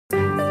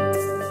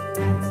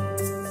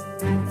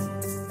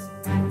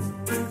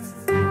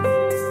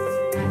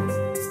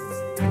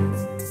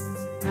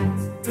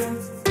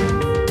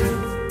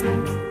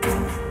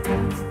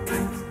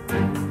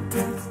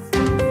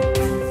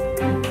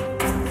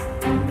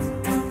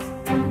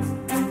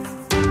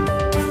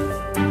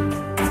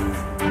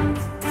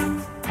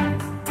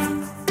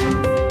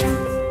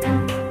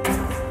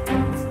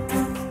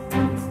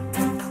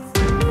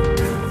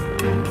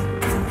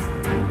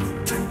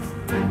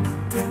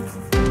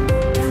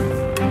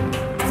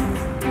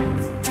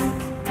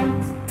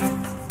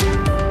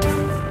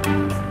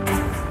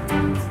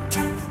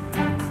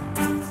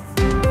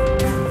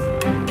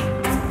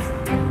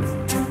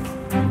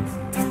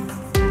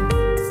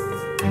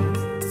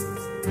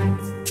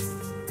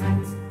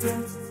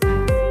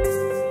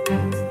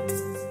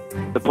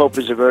The Pope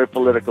is a very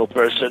political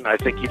person. I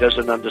think he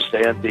doesn't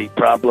understand the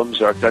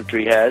problems our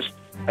country has.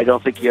 I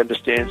don't think he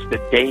understands the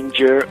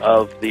danger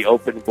of the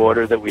open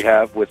border that we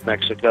have with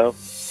Mexico.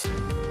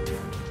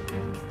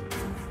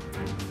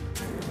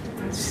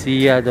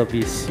 Sia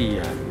dove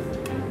sia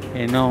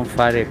e non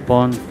fare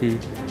ponti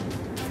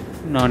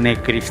non è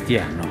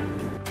cristiano.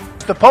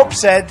 The Pope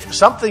said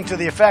something to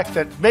the effect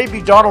that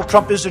maybe Donald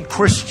Trump isn't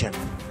Christian,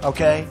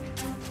 okay?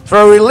 For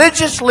a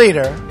religious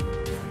leader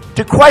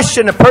to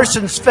question a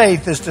person's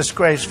faith is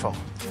disgraceful.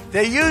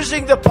 They're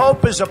using the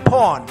Pope as a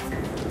pawn.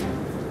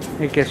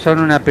 E che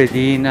sono una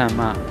pedina,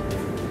 ma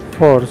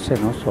forse,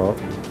 non so,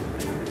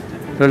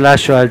 lo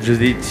lascio al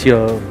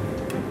giudizio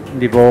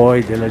di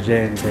voi, della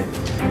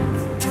gente.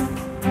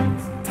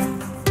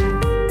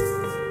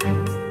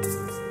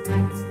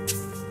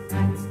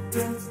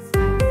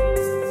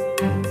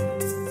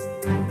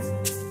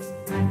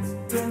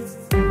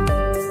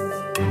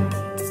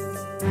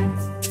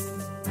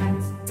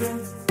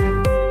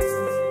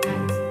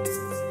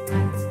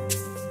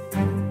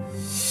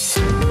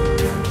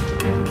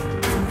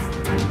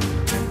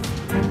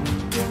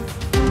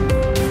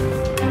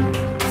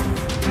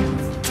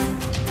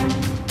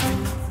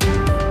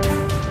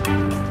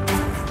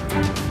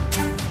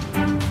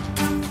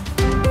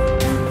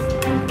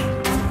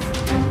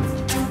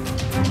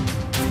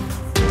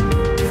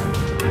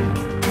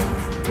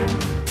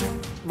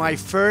 My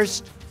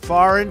first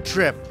foreign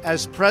trip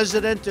as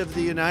President of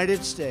the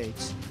United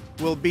States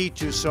will be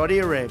to Saudi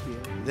Arabia,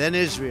 then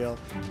Israel,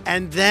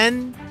 and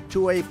then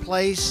to a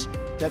place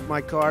that my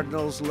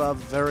cardinals love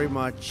very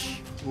much,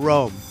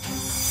 Rome.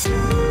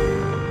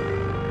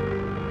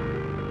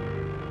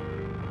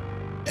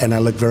 And I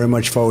look very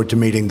much forward to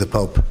meeting the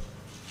Pope.